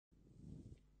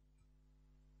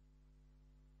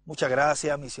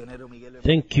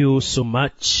Thank you so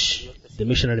much, the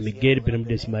missionary Miguel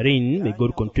Bermudez Marin. May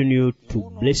God continue to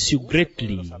bless you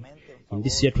greatly in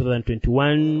this year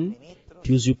 2021,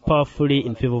 to use you powerfully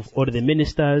in favor of all the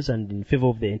ministers and in favor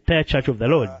of the entire Church of the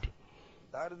Lord.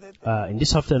 In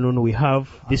this afternoon, we have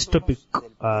this topic,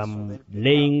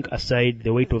 laying aside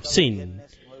the weight of sin.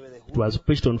 It was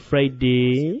preached on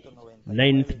Friday,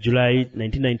 9th July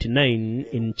 1999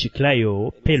 in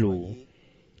Chiclayo, Peru.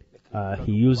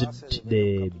 He used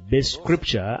the best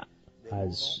scripture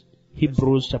as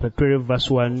Hebrews chapter 12 verse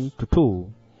 1 to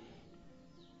 2.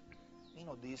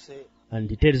 And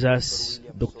he tells us,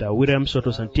 Dr. William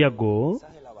Soto Santiago,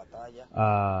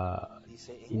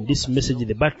 in this message,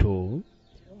 The Battle,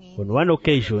 on one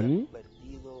occasion,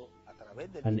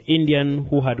 an Indian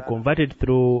who had converted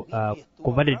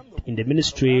in the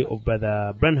ministry of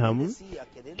Brother Branham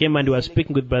came and was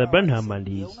speaking with Brother Branham, and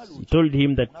he told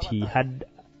him that he had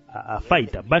a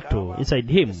fight, a battle inside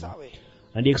him.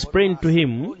 And he explained to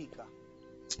him,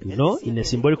 in a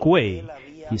symbolic way.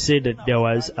 He said that there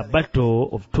was a battle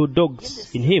of two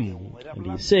dogs in him. And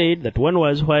he said that one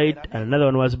was white and another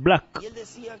one was black.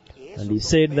 And he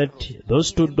said that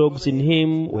those two dogs in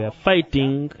him were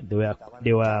fighting,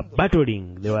 they were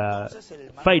battling, they were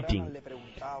fighting.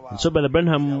 And so Brother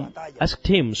Branham asked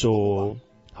him, so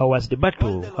how was the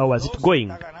battle? How was it going?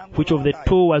 Which of the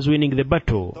two was winning the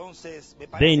battle?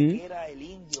 Then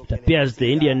it appears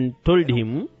the Indian told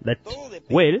him that,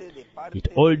 well, it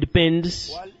all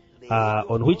depends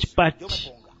on which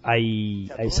part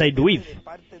I side with.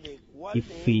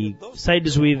 If he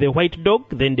sides with the white dog,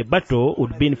 then the battle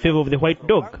would be in favor of the white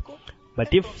dog.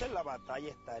 But if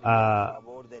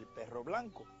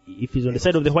he's on the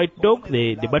side of the white dog,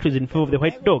 the battle is in favor of the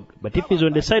white dog. But if he's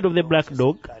on the side of the black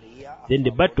dog, then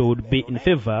the battle would be in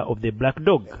favor of the black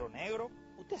dog.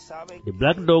 The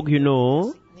black dog,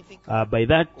 by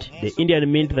that, the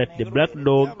Indian meant that the black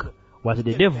dog was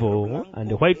the devil and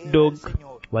the white dog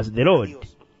was the Lord.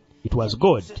 It was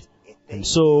God. And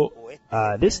so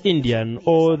this Indian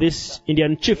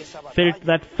chief felt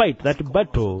that fight, that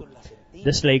battle,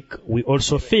 just like we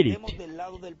also feel it.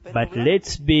 But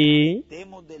let's be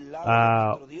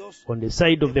on the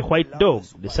side of the white dog,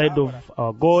 the side of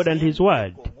our God and His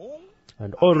Word,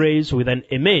 and always with an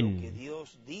amen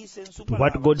to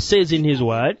what God says in His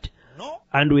Word,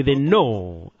 and with a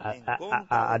no,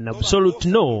 an absolute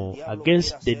no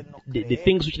against the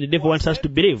things which the devil wants us to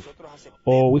believe,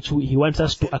 or which he wants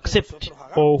us to accept,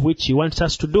 or which he wants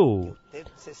us to do.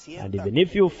 And even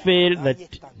if you feel that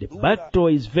the battle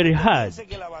is very hard,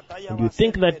 and you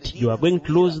think that you are going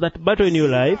to lose that battle in your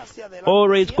life,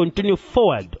 always continue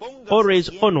forward, always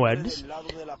onwards,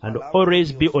 and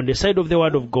always be on the side of the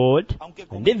Word of God.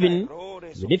 And even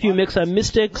if you make some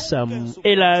mistakes, some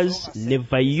errors,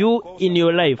 never you in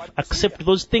your life accept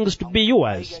those things to be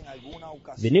yours.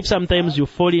 Even if sometimes you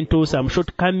fall into some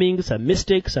shortcomings, some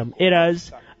mistakes, some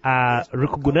errors,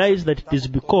 recognize that it is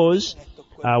because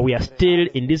we are still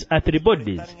in these earthly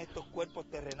bodies.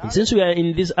 And since we are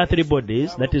in these earthly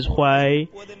bodies, that is why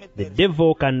the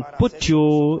devil can put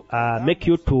you, make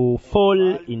you to fall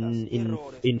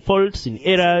in faults, in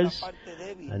errors,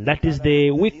 and that is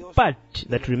the weak part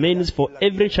that remains for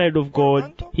every child of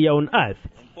God here on earth.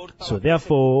 So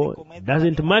therefore, it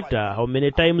doesn't matter how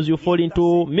many times you fall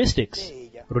into mistakes.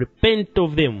 Repent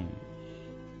of them.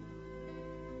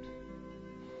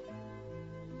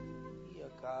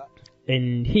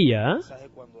 And here,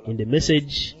 in the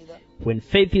message, When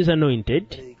Faith is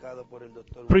Anointed,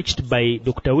 preached by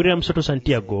Dr. William Soto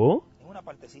Santiago,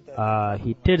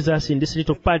 he tells us in this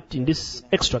little part, in this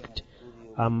extract,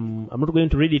 I'm not going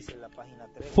to read it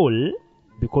full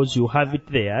because you have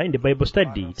it there in the Bible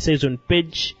study. It says on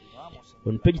page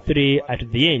 3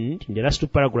 at the end, in the last two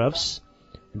paragraphs,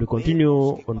 and we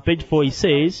continue on page 4, it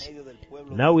says,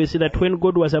 now we see that when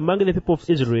God was among the people of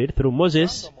Israel through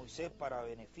Moses,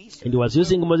 and he was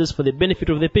using Moses for the benefit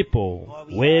of the people,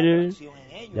 well,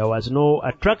 there was no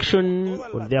attraction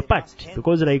on their part,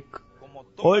 because like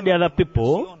all the other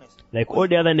people, like all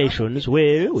the other nations,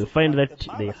 well, we find that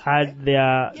they had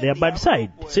their bad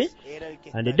side, see?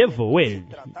 And the devil, well,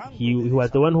 he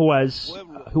was the one who was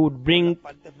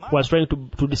trying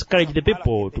to discourage the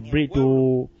people, to bring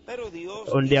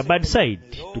on their bad side,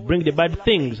 to bring the bad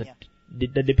things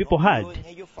that the people had.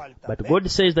 But God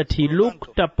says that He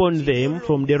looked upon them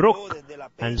from the rock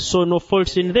and saw no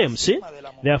faults in them, see?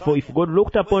 Therefore, if God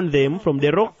looked upon them from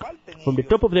the rock, from the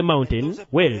top of the mountain,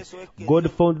 well, God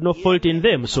found no fault in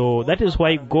them. So that is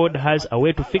why God has a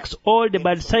way to fix all the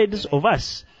bad sides of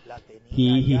us.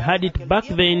 He had it back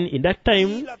then in that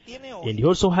time, and He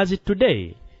also has it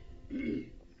today.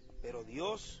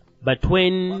 But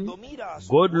when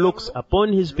God looks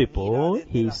upon his people,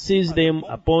 he sees them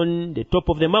upon the top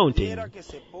of the mountain.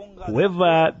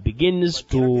 Whoever begins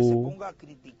to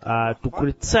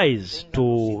criticize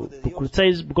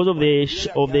because of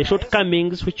the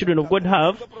shortcomings which children of God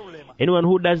have, anyone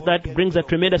who does that brings a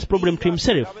tremendous problem to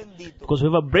himself. Because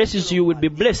whoever blesses you will be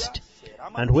blessed,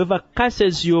 and whoever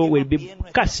curses you will be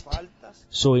cursed.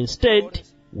 So instead,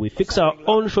 we fix our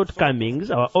own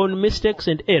shortcomings, our own mistakes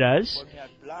and errors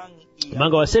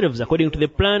among ourselves according to the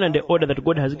plan and the order that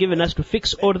God has given us to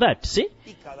fix all that. See?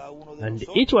 And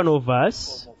each one of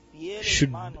us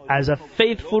should, as a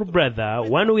faithful brother,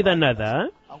 one with another,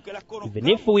 even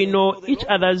if we know each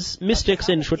other's mistakes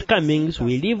and shortcomings,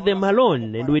 we leave them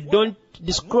alone and we don't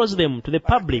disclose them to the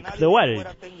public, to the world,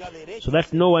 so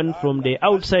that no one from the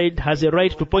outside has a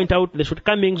right to point out the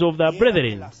shortcomings of the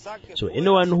brethren. So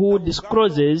anyone who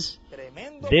discloses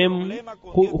them,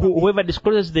 whoever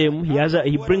discloses them,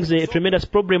 he brings a tremendous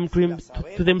problem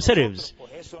to themselves.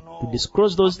 To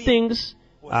disclose those things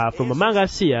from among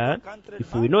us here,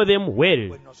 if we know them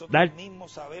well, that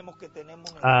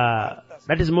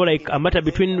is more like a matter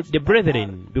between the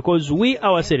brethren, because we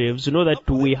ourselves know that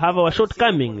we have our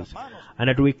shortcomings, and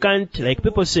that we can't, like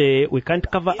people say, we can't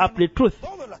cover up the truth.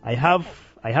 I have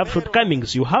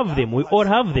shortcomings, you have them, we all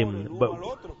have them,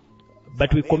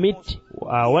 but we commit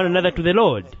one another to the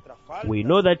Lord. We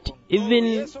know that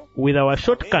even with our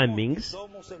shortcomings,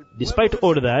 despite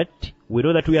all that, we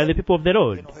know that we are the people of the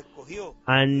Lord.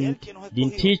 And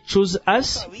didn't he choose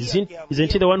us?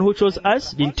 Isn't he the one who chose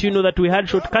us? Didn't you know that we had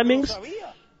shortcomings?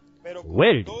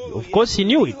 Well, of course he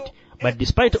knew it. But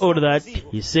despite all that,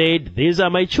 he said, these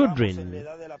are my children.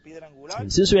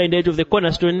 And since we are in the age of the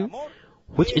cornerstone,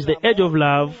 which is the age of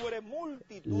love,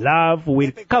 love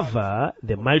will cover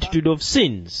the multitude of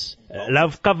sins.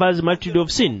 Love covers multitude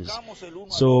of sins.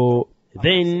 So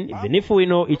then, even if we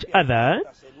know each other,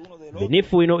 even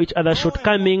if we know each other's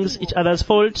shortcomings, each other's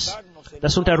faults,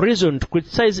 that's not a reason to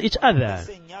criticize each other.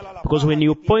 Because when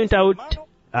you point out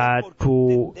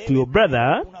to your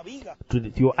brother,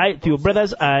 to your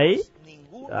brother's eye,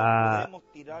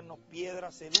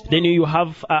 then you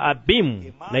have a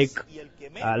beam,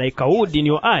 like a wood in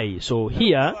your eye. So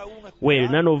here, well,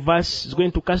 none of us is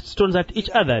going to cast stones at each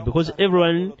other, because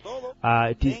everyone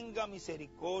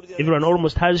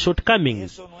almost has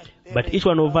shortcomings. But each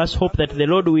one of us hope that the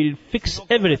Lord will fix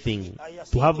everything,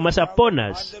 to have mercy upon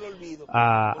us,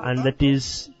 and that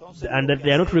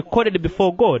they are not recorded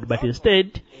before God, but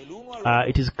instead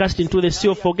it is cast into the sea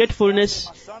of forgetfulness.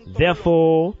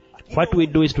 Therefore, what we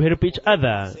do is to help each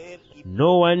other.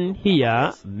 No one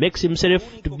here makes himself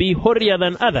to be holier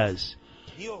than others.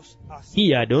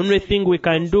 Here, the only thing we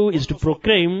can do is to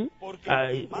proclaim,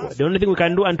 the only thing we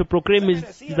can do and to proclaim is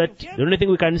that, the only thing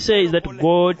we can say is that,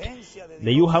 God,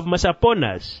 may you have mercy upon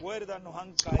us.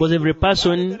 Because every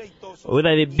person,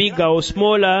 whether they bigger or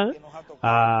smaller,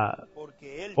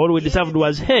 all we deserved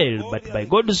was hell. But by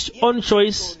God's own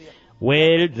choice,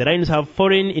 well, the rains have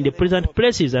fallen in the pleasant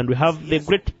places, and we have the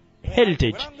great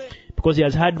heritage, because he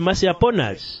has had mercy upon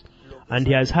us, and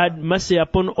he has had mercy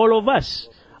upon all of us.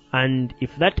 And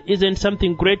if that isn't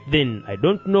something great, then I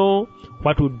don't know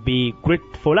what would be great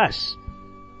for us.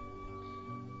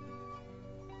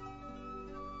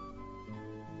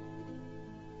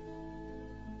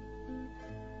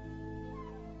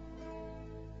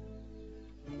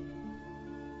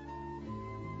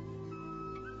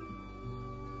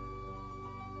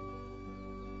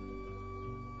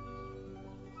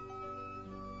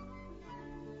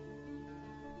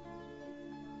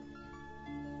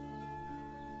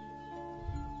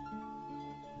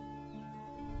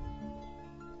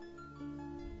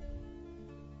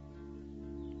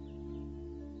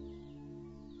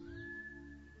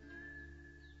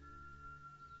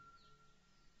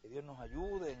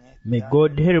 May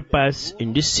God help us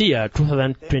in this year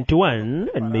 2021,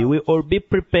 and may we all be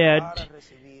prepared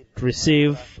to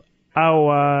receive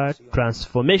our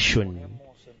transformation.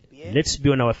 Let's be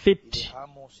on our feet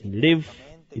and live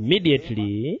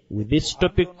immediately with this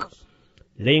topic,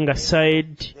 laying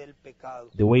aside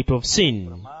the weight of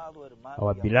sin.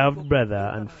 Our beloved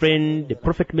brother and friend, the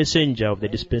prophet messenger of the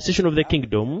dispensation of the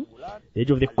kingdom, the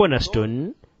age of the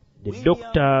cornerstone, the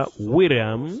Dr.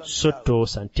 William Soto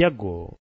Santiago.